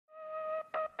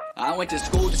I went to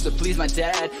school just to please my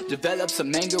dad, developed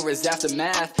some anger as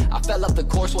aftermath. I fell off the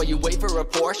course while you wait for a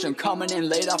Porsche. I'm coming in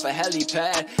late off a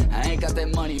helipad. I ain't got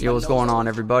that money. Yo, what's going on,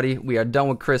 everybody? We are done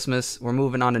with Christmas. We're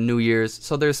moving on to New Year's,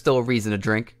 so there's still a reason to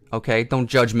drink, okay? Don't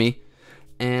judge me.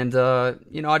 And, I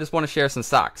just want to share some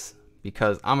socks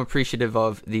because I'm appreciative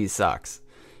of these socks.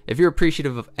 If you're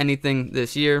appreciative of anything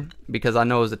this year, because I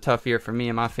know it was a tough year for me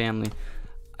and my family,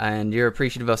 and you're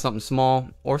appreciative of something small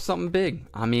or something big,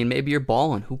 I mean, maybe you're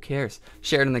balling, who cares?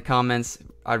 Share it in the comments.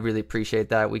 I'd really appreciate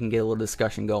that. We can get a little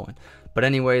discussion going. But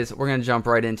anyways, we're going to jump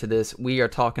right into this. We are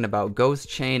talking about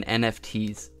Ghostchain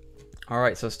NFTs.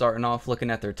 Alright, so starting off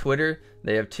looking at their Twitter,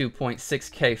 they have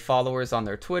 2.6k followers on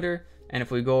their Twitter, and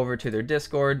if we go over to their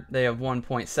Discord, they have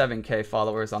 1.7k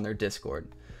followers on their Discord.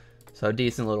 So a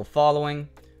decent little following.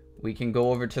 We can go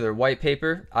over to their white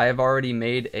paper. I have already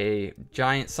made a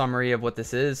giant summary of what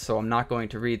this is, so I'm not going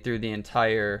to read through the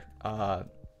entire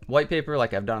white paper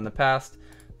like I've done in the past,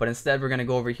 but instead we're going to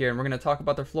go over here and we're going to talk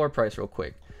about their floor price real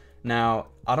quick. Now,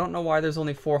 I don't know why there's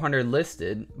only 400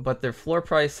 listed, but their floor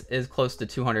price is close to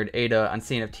 200 ADA on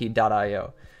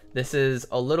CNFT.io. This is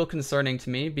a little concerning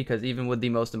to me because even with the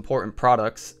most important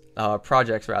projects,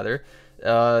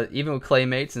 even with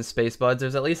Claymates and Space Buds,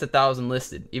 there's at least 1,000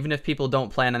 listed. Even if people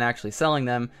don't plan on actually selling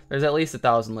them, there's at least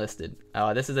 1,000 listed.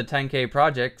 This is a 10k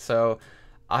project, so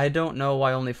I don't know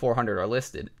why only 400 are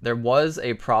listed. There was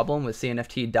a problem with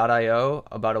CNFT.io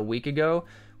about a week ago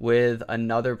with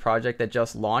another project that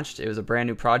just launched. It was a brand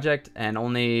new project, and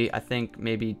only, I think,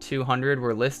 maybe 200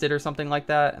 were listed or something like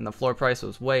that, and the floor price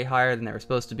was way higher than they were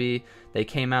supposed to be. They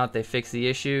came out, they fixed the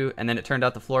issue, and then it turned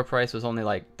out the floor price was only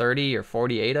like 30 or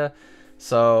 40 ADA.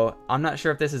 So I'm not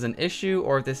sure if this is an issue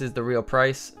or if this is the real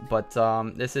price, but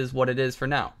this is what it is for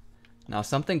now. Now,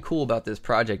 something cool about this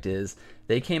project is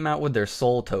they came out with their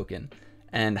soul token,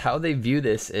 and how they view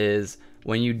this is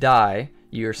when you die,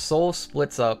 your soul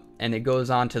splits up and it goes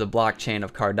on to the blockchain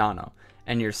of Cardano,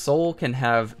 and your soul can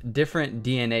have different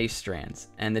DNA strands,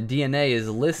 and the DNA is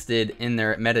listed in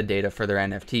their metadata for their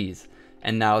NFTs.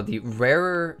 And now the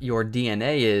rarer your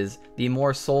DNA is, the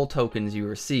more soul tokens you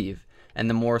receive. And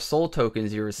the more soul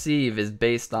tokens you receive is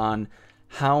based on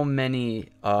how many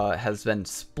has been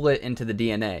split into the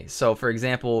DNA. So for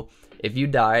example, if you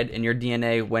died and your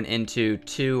DNA went into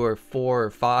 2 or 4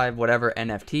 or 5 whatever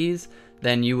NFTs,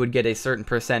 then you would get a certain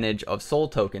percentage of soul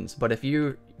tokens. But if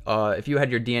you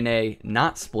had your DNA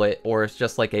not split, or it's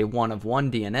just like a 1 of 1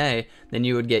 DNA, then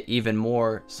you would get even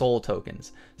more soul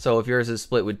tokens. So if yours is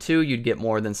split with 2, you'd get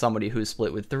more than somebody who's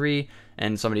split with 3,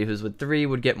 and somebody who's with 3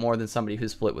 would get more than somebody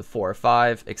who's split with 4 or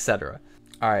 5, etc.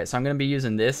 Alright, so I'm going to be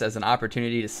using this as an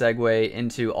opportunity to segue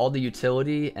into all the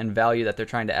utility and value that they're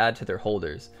trying to add to their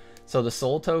holders. So the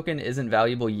soul token isn't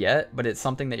valuable yet, but it's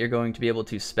something that you're going to be able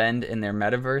to spend in their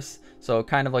metaverse, so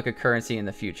kind of like a currency in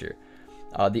the future.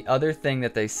 The other thing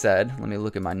that they said, let me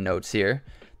look at my notes here.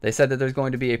 They said that there's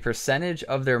going to be a percentage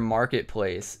of their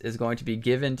marketplace is going to be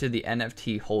given to the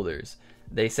NFT holders.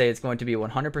 They say it's going to be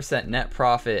 100% net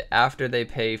profit after they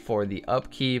pay for the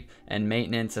upkeep and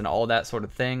maintenance and all that sort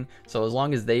of thing. So as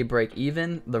long as they break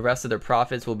even, the rest of their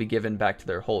profits will be given back to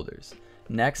their holders.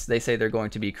 Next, they say they're going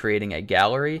to be creating a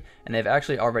gallery, and they've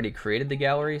actually already created the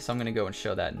gallery, so I'm going to go and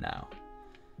show that now.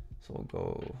 So we'll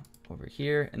go over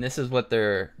here, and this is what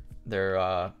their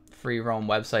free roam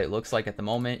website looks like at the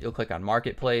moment. You'll click on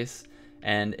marketplace,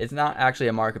 and it's not actually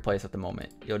a marketplace at the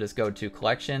moment. You'll just go to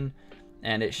collection,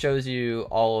 and it shows you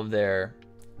all of their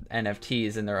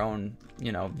NFTs in their own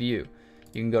view.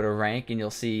 You can go to rank and you'll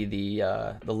see the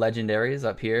legendaries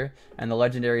up here, and the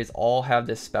legendaries all have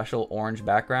this special orange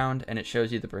background, and it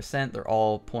shows you the percent. They're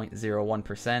all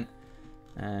 0.01%,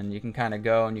 and you can kind of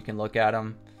go and you can look at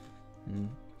them, and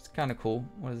it's kind of cool.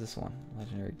 What is this one?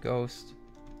 Legendary Ghost.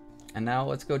 And now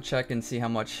let's go check and see how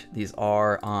much these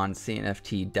are on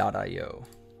CNFT.io.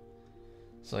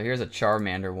 So here's a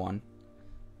Charmander one.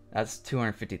 That's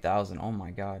 250,000. Oh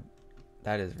my god,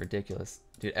 that is ridiculous.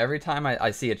 Dude, every time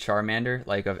I see a Charmander,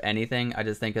 like of anything, I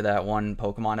just think of that one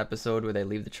Pokemon episode where they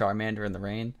leave the Charmander in the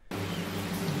rain.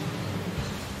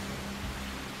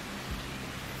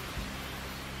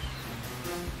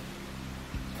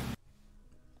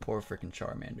 Poor freaking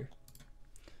Charmander.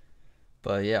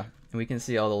 But yeah, we can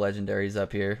see all the legendaries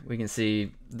up here. We can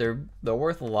see they're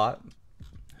worth a lot.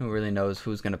 Who really knows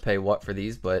who's going to pay what for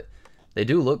these, but they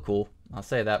do look cool. I'll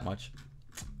say that much.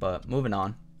 But moving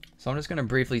on. So I'm just going to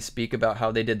briefly speak about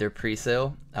how they did their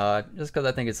pre-sale, just because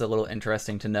I think it's a little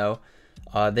interesting to know.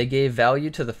 They gave value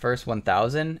to the first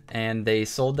 1,000, and they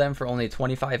sold them for only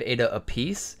 25 ADA a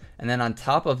piece. And then on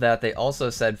top of that, they also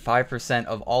said 5%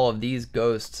 of all of these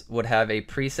ghosts would have a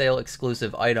pre-sale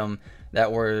exclusive item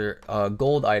that were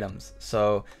gold items.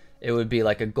 So it would be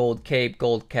like a gold cape,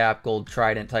 gold cap, gold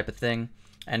trident type of thing,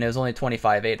 and it was only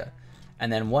 25 ADA.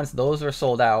 And then once those were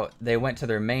sold out, they went to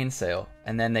their main sale,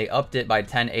 and then they upped it by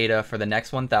 10 ADA for the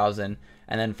next 1,000,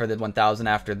 and then for the 1,000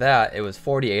 after that, it was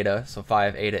 40 ADA, so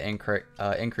 5 ADA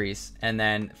increase, and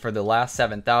then for the last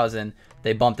 7,000,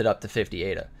 they bumped it up to 50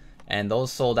 ADA. And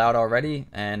those sold out already,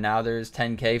 and now there's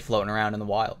 10K floating around in the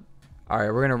wild.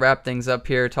 Alright, we're going to wrap things up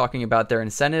here talking about their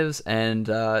incentives, and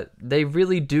they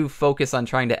really do focus on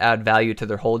trying to add value to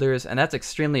their holders, and that's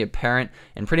extremely apparent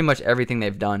in pretty much everything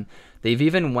they've done. They've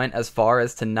even went as far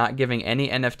as to not giving any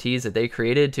NFTs that they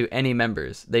created to any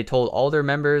members. They told all their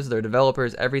members, their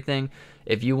developers, everything,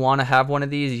 if you want to have one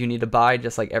of these, you need to buy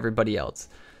just like everybody else.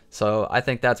 So I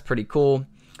think that's pretty cool.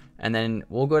 And then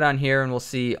we'll go down here and we'll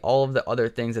see all of the other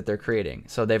things that they're creating.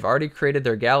 So they've already created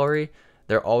their gallery.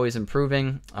 They're always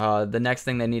improving. The next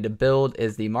thing they need to build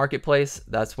is the marketplace.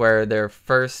 That's where their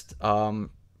first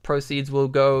proceeds will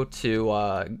go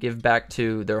to give back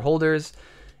to their holders.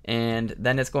 And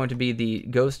then it's going to be the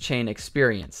Ghostchain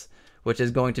experience, which is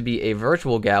going to be a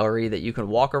virtual gallery that you can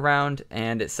walk around,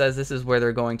 and it says this is where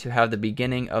they're going to have the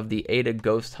beginning of the ADA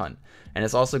ghost hunt, and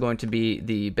it's also going to be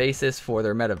the basis for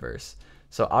their metaverse.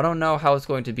 So I don't know how it's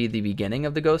going to be the beginning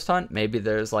of the ghost hunt. Maybe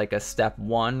there's like a step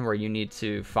 1 where you need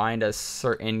to find a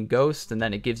certain ghost and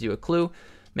then it gives you a clue.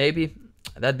 Maybe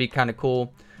that'd be kind of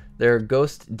cool. Their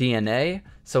ghost DNA.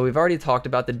 So we've already talked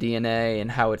about the DNA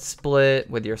and how it's split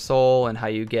with your soul and how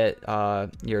you get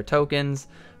your tokens,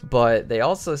 but they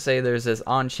also say there's this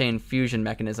on-chain fusion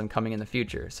mechanism coming in the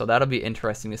future, so that'll be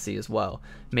interesting to see as well.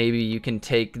 Maybe you can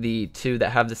take the two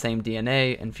that have the same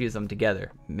DNA and fuse them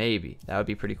together. Maybe that would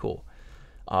be pretty cool.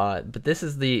 But this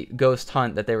is the ghost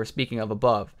hunt that they were speaking of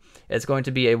above. It's going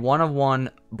to be a 1-of-1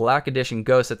 Black Edition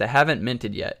ghost that they haven't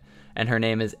minted yet, and her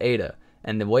name is Ada.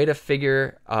 And the way to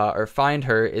figure or find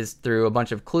her is through a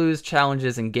bunch of clues,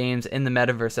 challenges, and games in the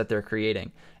metaverse that they're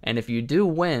creating. And if you do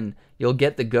win, you'll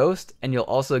get the ghost, and you'll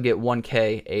also get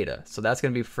 1K ADA. So that's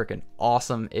going to be freaking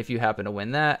awesome if you happen to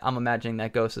win that. I'm imagining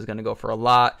that ghost is going to go for a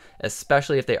lot,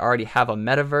 especially if they already have a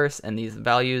metaverse and these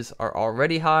values are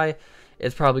already high.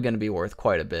 It's probably going to be worth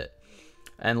quite a bit.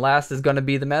 And last is going to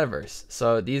be the metaverse.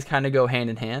 So these kind of go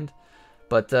hand in hand.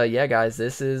 But yeah, guys,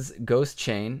 this is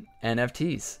Ghostchain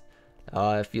NFTs.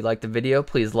 If you liked the video,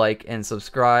 please like and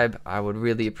subscribe. I would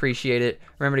really appreciate it.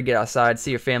 Remember to get outside,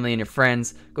 see your family and your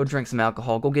friends. Go drink some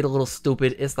alcohol. Go get a little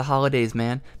stupid. It's the holidays,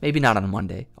 man. Maybe not on a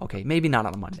Monday. Okay, maybe not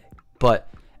on a Monday. But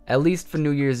at least for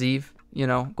New Year's Eve, you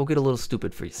know, go get a little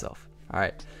stupid for yourself. All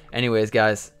right. Anyways,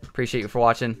 guys, appreciate you for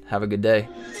watching. Have a good day.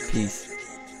 Peace.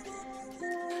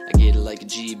 I get it like a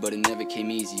G, but it never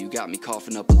came easy. You got me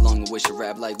coughing up a lung, I wish I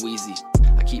rap like Wheezy.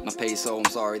 I keep my pace, so I'm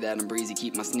sorry that I'm breezy.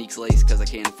 Keep my sneaks laced, cause I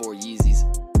can't afford Yeezys.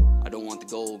 I don't want the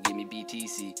gold, give me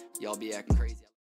BTC. Y'all be acting crazy.